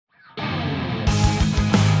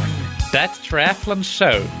That Triathlon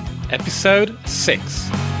Show, Episode 6.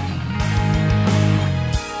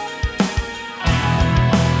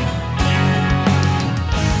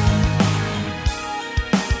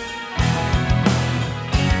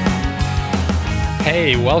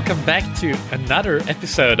 Hey, welcome back to another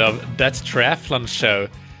episode of That Triathlon Show.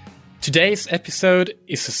 Today's episode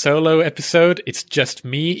is a solo episode. It's just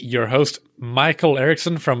me, your host, Michael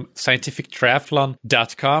Eriksson from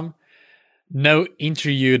scientifictriathlon.com. No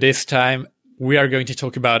interview this time. We are going to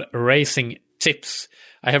talk about racing tips.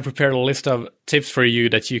 I have prepared a list of tips for you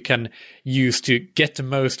that you can use to get the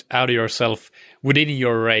most out of yourself within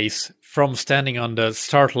your race, from standing on the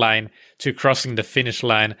start line to crossing the finish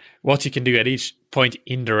line, what you can do at each point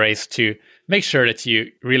in the race to make sure that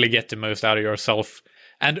you really get the most out of yourself.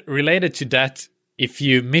 And related to that, if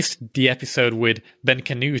you missed the episode with Ben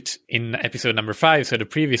Canute in episode number 5, so the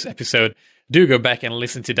previous episode, do go back and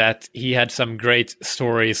listen to that. He had some great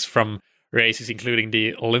stories from races, including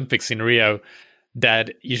the Olympics in Rio,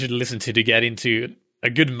 that you should listen to get into a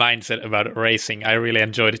good mindset about racing. I really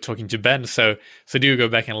enjoyed talking to Ben, so do go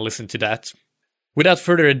back and listen to that. Without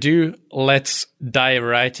further ado, let's dive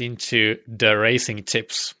right into the racing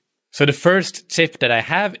tips. So the first tip that I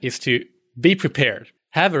have is to be prepared.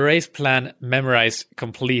 Have a race plan memorized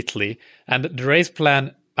completely. And the race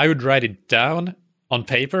plan, I would write it down on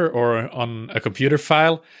paper or on a computer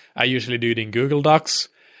file. I usually do it in Google Docs.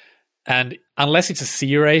 And unless it's a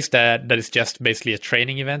C race that is just basically a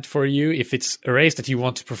training event for you, if it's a race that you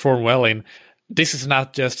want to perform well in, this is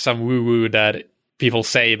not just some woo-woo that people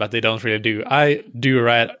say, but they don't really do. I do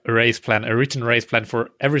write a race plan, a written race plan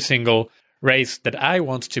for every single race that I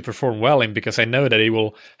want to perform well in, because I know that it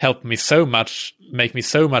will help me so much, make me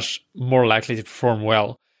so much more likely to perform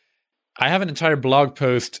well. I have an entire blog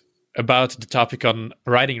post about the topic on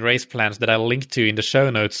writing race plans that I'll link to in the show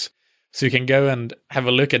notes, so you can go and have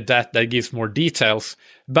a look at that. That gives more details.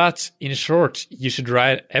 But in short, you should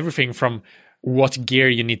write everything from what gear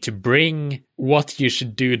you need to bring, what you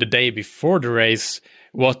should do the day before the race,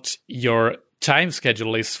 what your time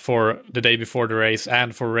schedule is for the day before the race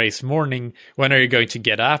and for race morning. When are you going to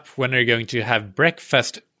get up? When are you going to have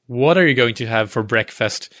breakfast? What are you going to have for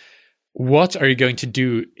breakfast? What are you going to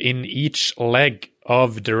do in each leg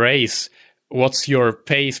of the race? What's your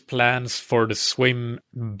pace plans for the swim,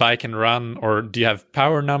 bike and run? Or do you have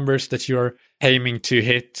power numbers that you're aiming to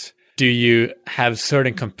hit? Do you have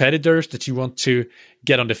certain competitors that you want to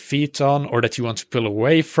get on the feet on or that you want to pull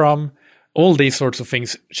away from? All these sorts of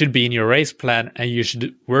things should be in your race plan, and you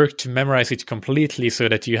should work to memorize it completely so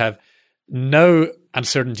that you have no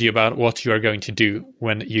uncertainty about what you are going to do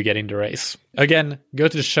when you get in the race. Again, go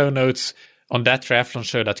to the show notes on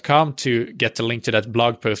thattriathlonshow.com to get the link to that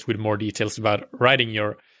blog post with more details about writing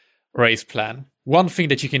your race plan. One thing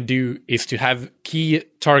that you can do is to have key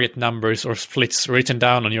target numbers or splits written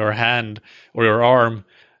down on your hand or your arm,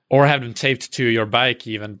 or have them taped to your bike,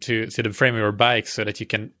 even to the frame of your bike, so that you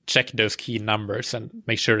can check those key numbers and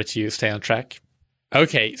make sure that you stay on track.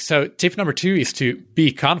 Okay, so tip number 2 is to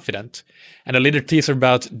be confident. And a little teaser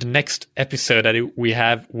about the next episode that we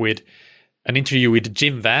have with an interview with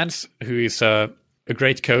Jim Vance, who is a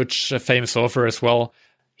great coach, a famous author as well.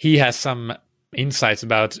 He has some insights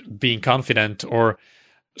about being confident, or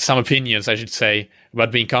some opinions, I should say,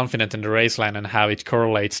 about being confident in the race line and how it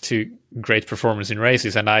correlates to great performance in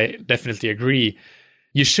races. And I definitely agree.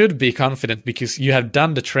 You should be confident because you have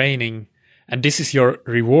done the training, and this is your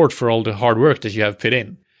reward for all the hard work that you have put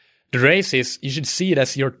in. The race is, you should see it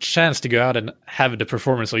as your chance to go out and have the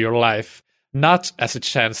performance of your life, not as a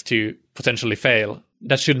chance to potentially fail.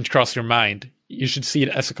 That shouldn't cross your mind. You should see it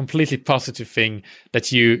as a completely positive thing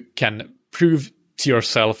that you can prove to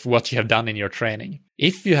yourself what you have done in your training.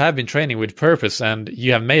 If you have been training with purpose and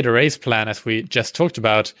you have made a race plan, as we just talked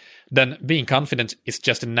about, then being confident is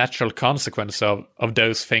just a natural consequence of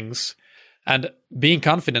those things. And being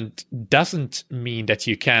confident doesn't mean that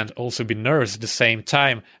you can't also be nervous at the same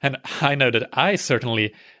time. And I know that I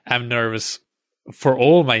certainly am nervous for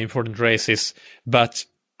all my important races, but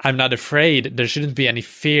I'm not afraid. There shouldn't be any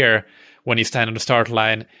fear when you stand on the start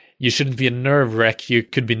line. You shouldn't be a nerve wreck. You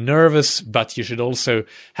could be nervous, but you should also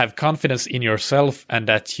have confidence in yourself and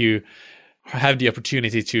that you have the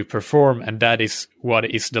opportunity to perform. And that is what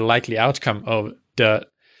is the likely outcome of the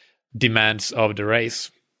demands of the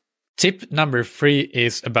race. Tip number 3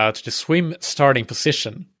 is about the swim starting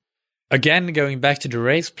position. Again, going back to the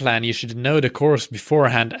race plan, you should know the course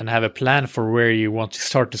beforehand and have a plan for where you want to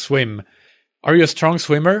start to swim. Are you a strong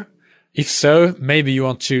swimmer? If so, maybe you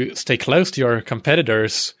want to stay close to your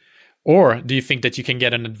competitors. Or do you think that you can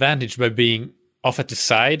get an advantage by being off at the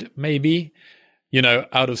side, maybe? You know,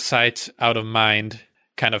 out of sight, out of mind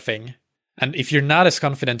kind of thing. And if you're not as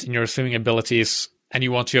confident in your swimming abilities and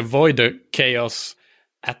you want to avoid the chaos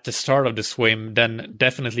at the start of the swim, then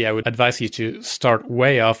definitely I would advise you to start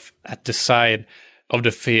way off at the side of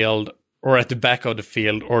the field or at the back of the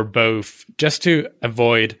field or both, just to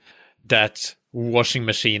avoid that washing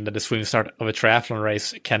machine that the swim start of a triathlon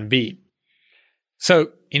race can be.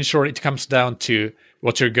 So in short, it comes down to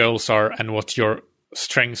what your goals are and what your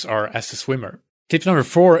strengths are as a swimmer. Tip number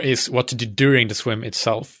 4 is what to do during the swim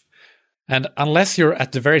itself. And unless you're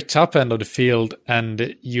at the very top end of the field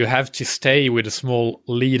and you have to stay with a small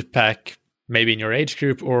lead pack, maybe in your age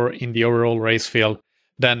group or in the overall race field,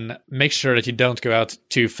 then make sure that you don't go out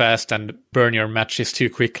too fast and burn your matches too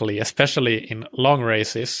quickly, especially in long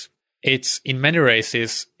races. In many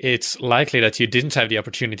races, it's likely that you didn't have the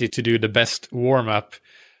opportunity to do the best warm-up.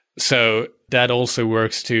 So that also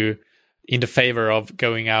works in the favor of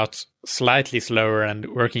going out slightly slower and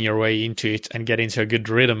working your way into it and get into a good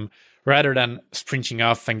rhythm, rather than sprinting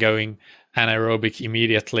off and going anaerobic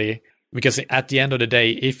immediately. Because at the end of the day,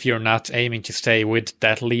 if you're not aiming to stay with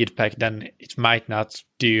that lead pack, then it might not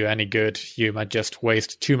do you any good. You might just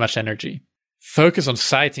waste too much energy. Focus on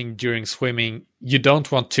sighting during swimming. You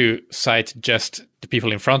don't want to sight just the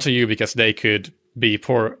people in front of you because they could be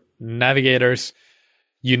poor navigators.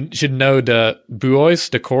 You should know the buoys,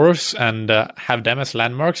 the course, and have them as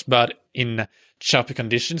landmarks. But in choppy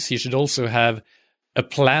conditions, you should also have a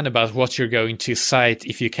plan about what you're going to sight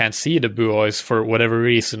if you can't see the buoys for whatever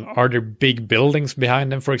reason. Are there big buildings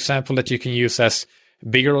behind them, for example, that you can use as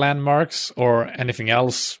bigger landmarks or anything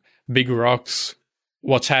else, big rocks,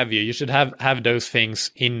 what have you? You should have those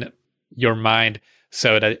things in your mind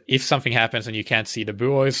so that if something happens and you can't see the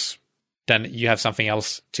buoys, then you have something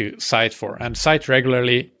else to sight for. And sight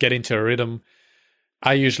regularly, get into a rhythm.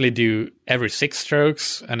 I usually do every 6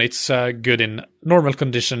 strokes, and it's good in normal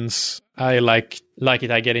conditions. I like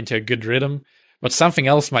it. I get into a good rhythm, but something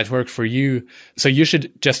else might work for you. So you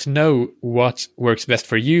should just know what works best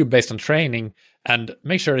for you based on training and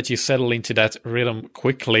make sure that you settle into that rhythm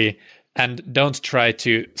quickly, and don't try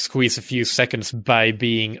to squeeze a few seconds by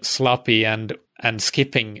being sloppy and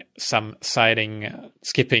skipping some sighting,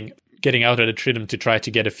 getting out of the rhythm to try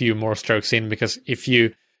to get a few more strokes in, because if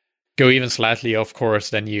you go even slightly off course,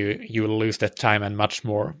 then you will lose that time and much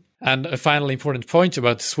more. And a final important point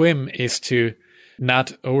about swim is to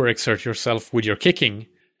not overexert yourself with your kicking,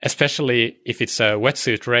 especially if it's a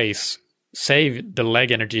wetsuit race. Save the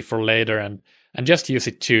leg energy for later and just use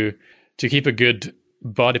it to keep a good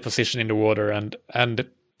body position in the water and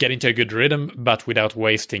get into a good rhythm, but without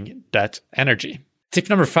wasting that energy. Tip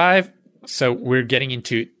number 5. So we're getting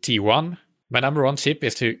into T1. My number 1 tip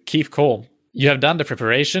is to keep calm. You have done the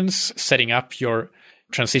preparations, setting up your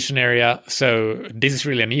transition area. So this is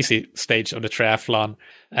really an easy stage of the triathlon.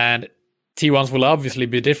 And T1s will obviously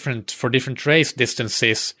be different for different race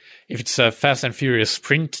distances. If it's a fast and furious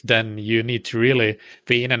sprint, then you need to really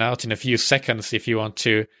be in and out in a few seconds if you want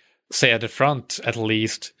to stay at the front at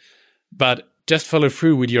least. But just follow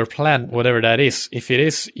through with your plan, whatever that is. If it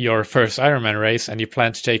is your first Ironman race and you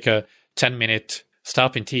plan to take a 10-minute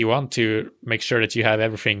stop in T1 to make sure that you have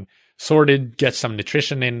everything sorted, get some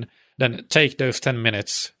nutrition in, then take those 10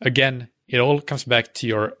 minutes. Again, it all comes back to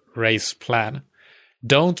your race plan.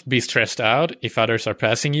 Don't be stressed out if others are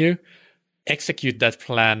passing you. Execute that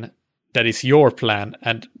plan that is your plan,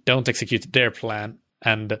 and don't execute their plan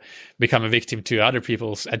and become a victim to other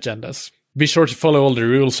people's agendas. Be sure to follow all the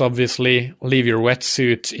rules, obviously. Leave your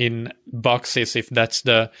wetsuit in boxes if that's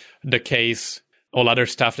the case. All other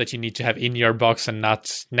stuff that you need to have in your box and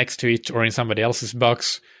not next to it or in somebody else's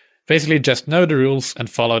box. Basically, just know the rules and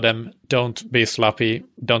follow them. Don't be sloppy.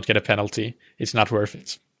 Don't get a penalty. It's not worth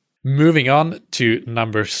it. Moving on to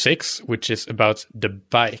number 6, which is about the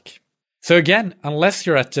bike. So again, unless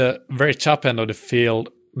you're at the very top end of the field,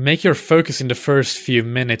 make your focus in the first few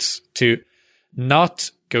minutes to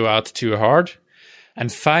not go out too hard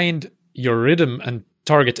and find your rhythm and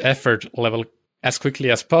target effort level as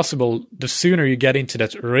quickly as possible. The sooner you get into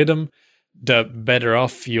that rhythm, the better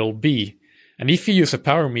off you'll be. And if you use a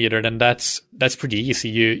power meter, then that's pretty easy.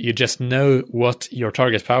 You just know what your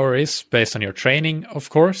target power is based on your training,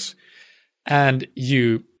 of course. And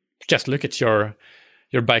you just look at your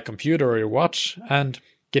bike computer or your watch and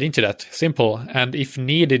get into that. Simple. And if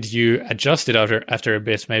needed, you adjust it after a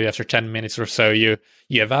bit, maybe after 10 minutes or so. You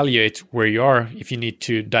evaluate where you are, if you need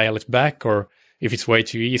to dial it back or if it's way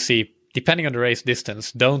too easy, depending on the race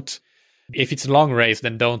distance. If it's a long race,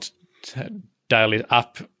 then don't dial it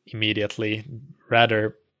up immediately.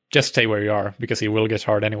 Rather, just stay where you are, because it will get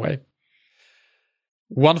hard anyway.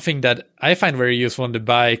 One thing that I find very useful on the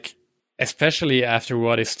bike, especially after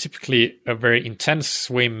what is typically a very intense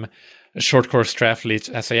swim, a short course triathlete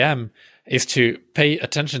as I am, is to pay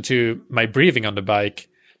attention to my breathing on the bike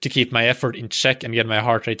to keep my effort in check and get my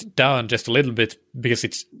heart rate down just a little bit, because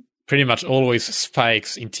it's pretty much always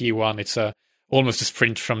spikes in T1. It's almost a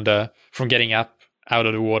sprint from getting up out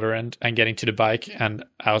of the water and getting to the bike and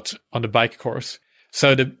out on the bike course.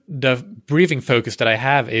 So the breathing focus that I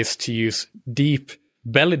have is to use deep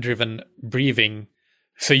belly-driven breathing,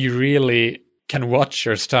 so you really can watch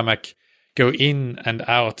your stomach go in and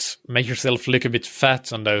out, make yourself look a bit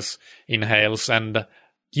fat on those inhales. And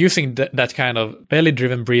using that kind of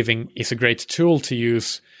belly-driven breathing is a great tool to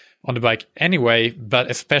use on the bike anyway, but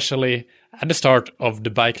especially at the start of the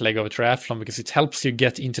bike leg of a triathlon, because it helps you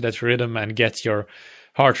get into that rhythm and get your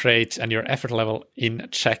heart rate and your effort level in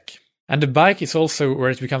check. And the bike is also where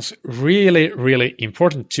it becomes really, really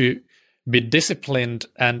important to be disciplined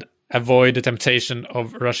and avoid the temptation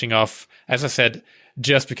of rushing off, as I said,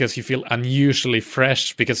 just because you feel unusually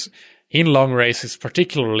fresh, because in long races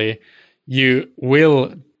particularly, you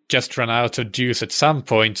will just run out of juice at some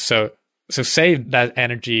point. So save that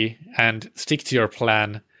energy and stick to your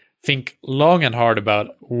plan. Think long and hard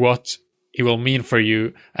about what it will mean for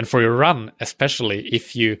you and for your run, especially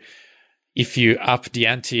if you up the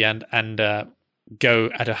ante and go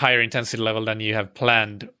at a higher intensity level than you have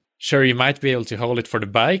planned. Sure, you might be able to hold it for the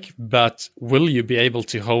bike, but will you be able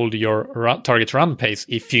to hold your target run pace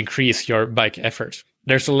if you increase your bike effort?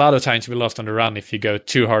 There's a lot of time to be lost on the run if you go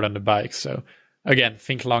too hard on the bike. So again,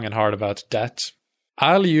 think long and hard about that.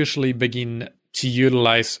 I'll usually begin to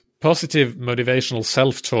utilize positive motivational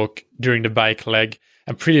self-talk during the bike leg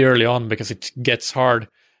and pretty early on, because it gets hard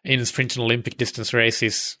in sprint and Olympic distance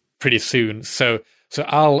races pretty soon. So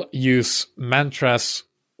I'll use mantras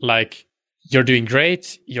like, "You're doing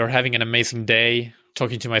great, you're having an amazing day,"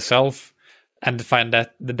 talking to myself, and find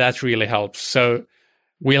that really helps. So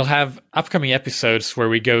we'll have upcoming episodes where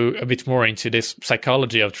we go a bit more into this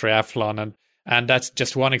psychology of triathlon, and that's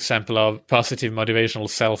just one example of positive motivational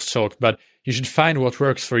self-talk. But you should find what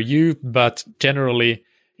works for you, but generally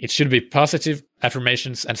it should be positive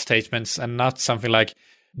affirmations and statements, and not something like,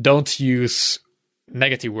 don't use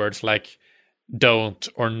negative words like don't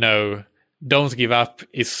or no. Don't give up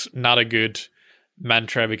is not a good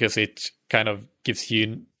mantra, because it kind of gives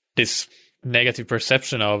you this negative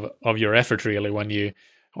perception of your effort really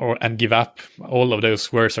and give up. All of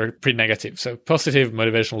those words are pretty negative. So positive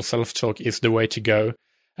motivational self-talk is the way to go.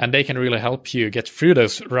 And they can really help you get through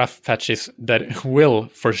those rough patches that will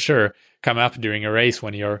for sure come up during a race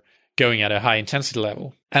when you're going at a high intensity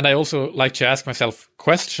level. And I also like to ask myself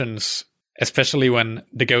questions, especially when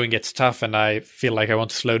the going gets tough and I feel like I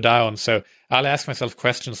want to slow down. So I'll ask myself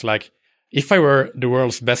questions like, if I were the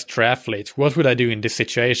world's best triathlete, what would I do in this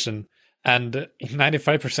situation? And in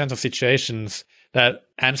 95% of situations, that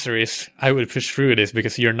answer is, I would push through this,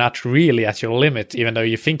 because you're not really at your limit, even though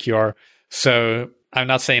you think you are. So I'm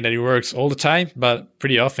not saying that it works all the time, but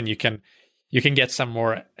pretty often you can get some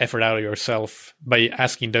more effort out of yourself by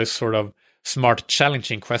asking those sort of smart,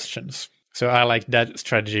 challenging questions. So I like that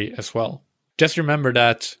strategy as well. Just remember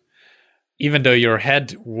that even though your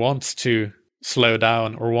head wants to slow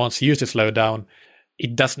down or wants you to slow down,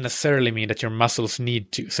 it doesn't necessarily mean that your muscles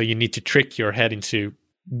need to. So you need to trick your head into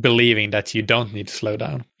believing that you don't need to slow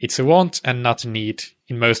down. It's a want and not a need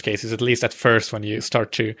in most cases, at least at first when you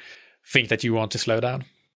start to think that you want to slow down.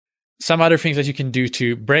 Some other things that you can do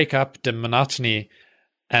to break up the monotony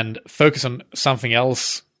and focus on something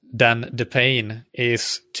else than the pain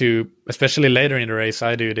is to, especially later in the race,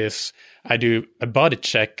 I do a body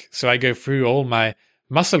check. So I go through all my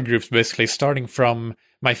muscle groups, basically starting from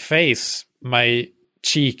my face, my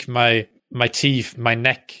cheek, my teeth, my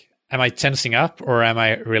neck. Am I tensing up or am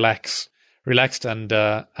I relaxed? And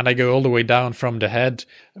I go all the way down from the head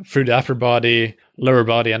through the upper body, lower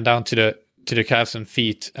body, and down to the calves and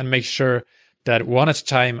feet, and make sure that one at a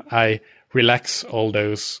time I relax all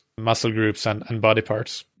those muscle groups and body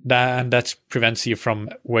parts. That prevents you from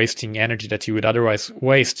wasting energy that you would otherwise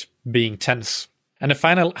waste being tense. And the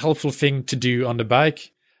final helpful thing to do on the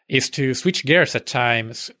bike is to switch gears at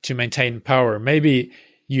times to maintain power. Maybe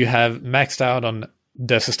you have maxed out on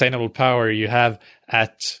the sustainable power you have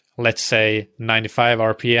at, let's say, 95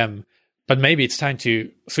 RPM, but maybe it's time to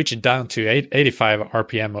switch it down to 85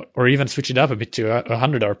 RPM, or even switch it up a bit to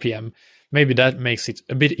 100 RPM. Maybe that makes it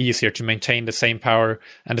a bit easier to maintain the same power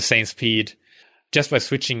and the same speed just by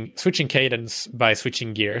switching cadence, by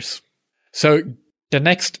switching gears. So the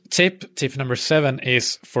next tip number 7,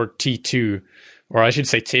 is for T2, or I should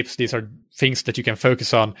say tips. These are things that you can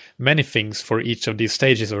focus on, many things for each of these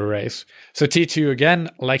stages of a race. So T2, again,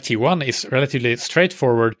 like T1, is relatively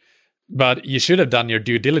straightforward. But you should have done your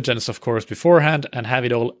due diligence, of course, beforehand and have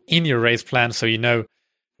it all in your race plan so you know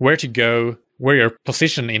where to go, where your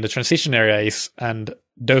position in the transition area is, and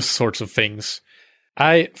those sorts of things.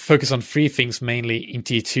 I focus on 3 things mainly in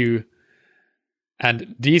T2.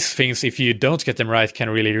 And these things, if you don't get them right, can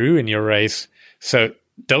really ruin your race. So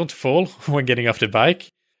don't fall when getting off the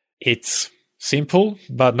bike. It's simple,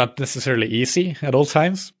 but not necessarily easy at all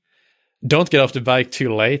times. Don't get off the bike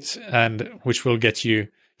too late, and which will get you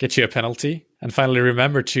a penalty. And finally,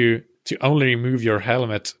 remember to only remove your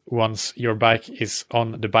helmet once your bike is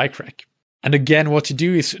on the bike rack. And again, what you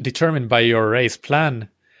do is determined by your race plan.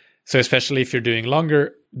 So especially if you're doing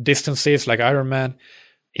longer distances like Ironman,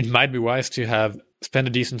 it might be wise to spend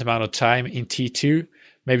a decent amount of time in T2,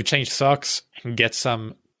 maybe change socks and get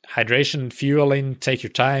some hydration fuel in, take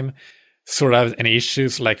your time, sort out any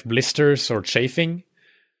issues like blisters or chafing.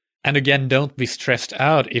 And again, don't be stressed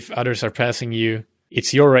out if others are passing you.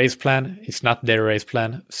 It's your race plan, it's not their race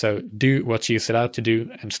plan, so do what you set out to do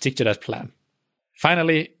and stick to that plan.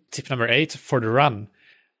 Finally, tip number 8 for the run.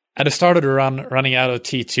 At the start of the run, running out of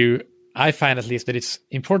T2, I find at least that it's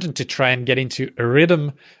important to try and get into a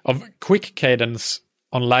rhythm of quick cadence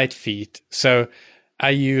on light feet. So I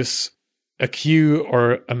use a cue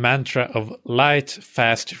or a mantra of light,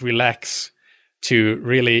 fast, relax to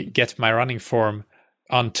really get my running form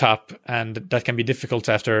on top, and that can be difficult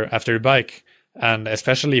after a bike. And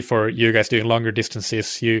especially for you guys doing longer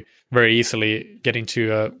distances, you very easily get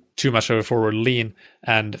into too much of a forward lean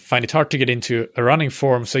and find it hard to get into a running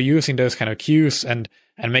form. So using those kind of cues and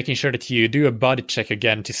making sure that you do a body check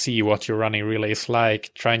again to see what your running really is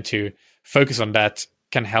like, trying to focus on that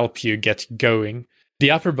can help you get going.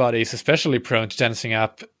 The upper body is especially prone to tensing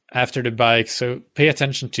up after the bike, so pay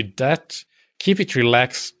attention to that. Keep it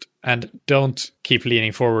relaxed and don't keep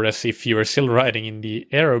leaning forward as if you were still riding in the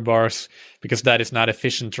aero bars, because that is not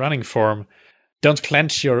efficient running form. Don't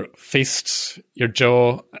clench your fists, your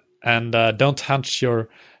jaw, and don't hunch your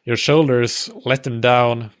shoulders. Let them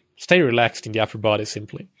down. Stay relaxed in the upper body,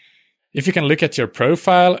 simply. If you can look at your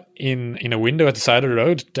profile in a window at the side of the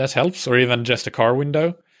road, that helps, or even just a car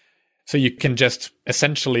window. So you can just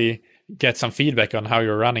essentially get some feedback on how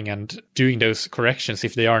you're running and doing those corrections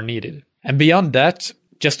if they are needed. And beyond that,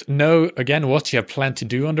 just know, again, what you have planned to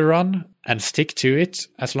do on the run and stick to it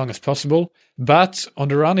as long as possible. But on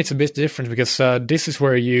the run, it's a bit different because this is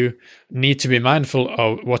where you need to be mindful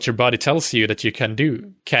of what your body tells you that you can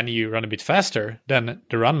do. Can you run a bit faster? Then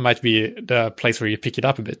the run might be the place where you pick it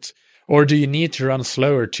up a bit. Or do you need to run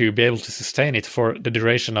slower to be able to sustain it for the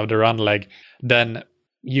duration of the run leg? Then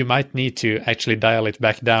you might need to actually dial it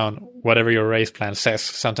back down, whatever your race plan says.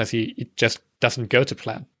 Sometimes it just doesn't go to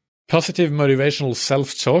plan. Positive motivational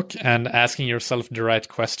self-talk and asking yourself the right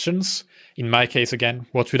questions. In my case, again,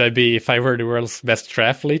 what would I be if I were the world's best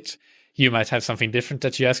triathlete? You might have something different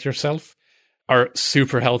that you ask yourself, are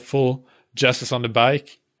super helpful just as on the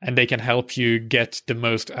bike, and they can help you get the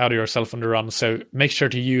most out of yourself on the run. So make sure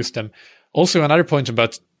to use them. Also, another point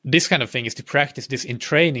about this kind of thing is to practice this in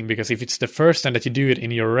training, because if it's the first time that you do it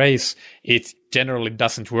in your race, it generally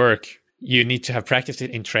doesn't work. You need to have practiced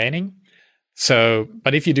it in training. So,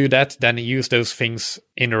 but if you do that, then use those things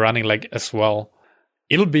in the running leg as well.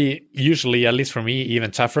 It'll be usually, at least for me,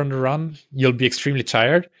 even tougher on the run. You'll be extremely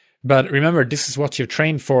tired. But remember, this is what you've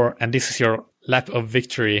trained for, and this is your lap of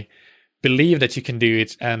victory. Believe that you can do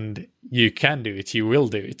it, and you can do it. You will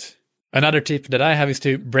do it. Another tip that I have is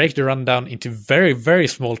to break the run down into very, very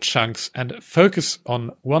small chunks and focus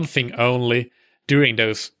on one thing only during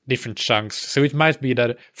those different chunks. So it might be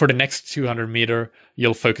that for the next 200 meter,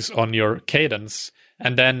 you'll focus on your cadence.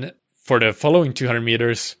 And then for the following 200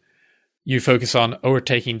 meters, you focus on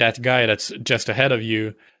overtaking that guy that's just ahead of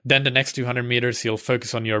you. Then the next 200 meters, you'll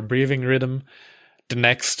focus on your breathing rhythm. The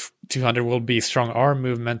next 200 will be strong arm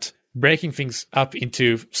movement. Breaking things up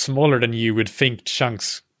into smaller than you would think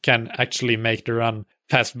chunks can actually make the run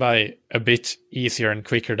pass by a bit easier and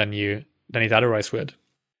quicker than it otherwise would.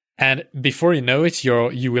 And before you know it,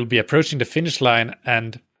 you will be approaching the finish line.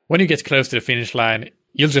 And when you get close to the finish line,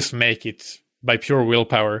 you'll just make it by pure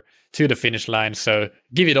willpower to the finish line. So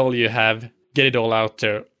give it all you have, get it all out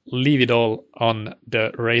there, leave it all on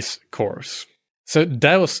the race course. So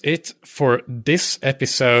that was it for this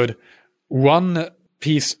episode. One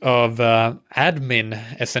piece of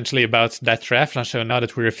admin essentially about that triathlon show, now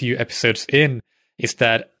that we're a few episodes in, is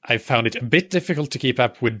that I found it a bit difficult to keep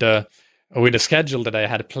up with the schedule that I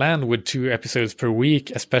had planned with 2 episodes per week,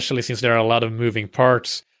 especially since there are a lot of moving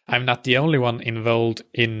parts. I'm not the only one involved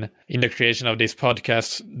in the creation of this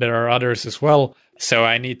podcast. There are others as well. So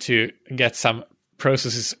I need to get some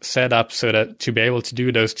processes set up so that to be able to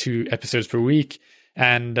do those 2 episodes per week.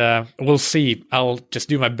 And we'll see. I'll just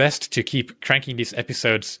do my best to keep cranking these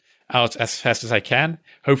episodes out as fast as I can.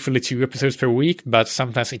 Hopefully 2 episodes per week, but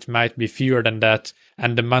sometimes it might be fewer than that.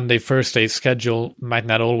 And the Monday-Thursday schedule might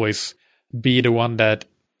not always be the one that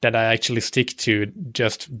I actually stick to,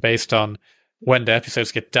 just based on when the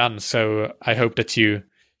episodes get done. So I hope that you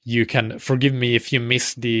can forgive me if you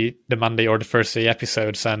miss the Monday or the Thursday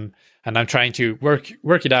episodes. And I'm trying to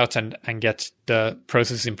work it out and get the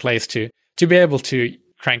process in place to be able to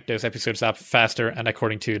crank those episodes up faster and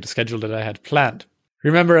according to the schedule that I had planned.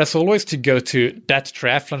 Remember, as always, to go to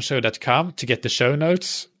thattriathlonshow.com to get the show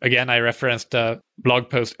notes. Again, I referenced the blog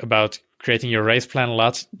post about creating your race plan a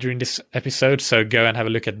lot during this episode, so go and have a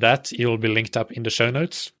look at that. It will be linked up in the show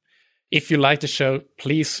notes. If you like the show,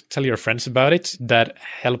 please tell your friends about it. That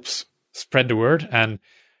helps spread the word and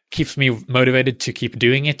keeps me motivated to keep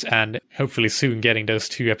doing it, and hopefully soon getting those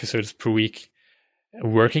 2 episodes per week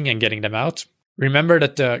working and getting them out. Remember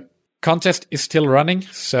that the contest is still running,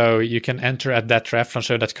 so you can enter at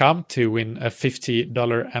thattriathlonshow.com to win a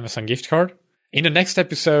 $50 Amazon gift card. In the next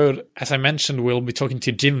episode, as I mentioned, we'll be talking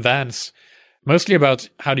to Jim Vance, mostly about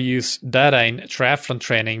how to use data in triathlon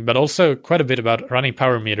training, but also quite a bit about running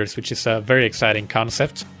power meters, which is a very exciting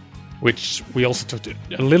concept, which we also talked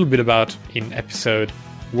a little bit about in episode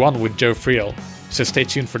 1 with Joe Friel. So stay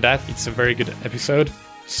tuned for that. It's a very good episode.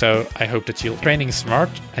 So I hope that you'll training smart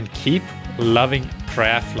and keep loving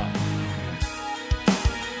triathlon.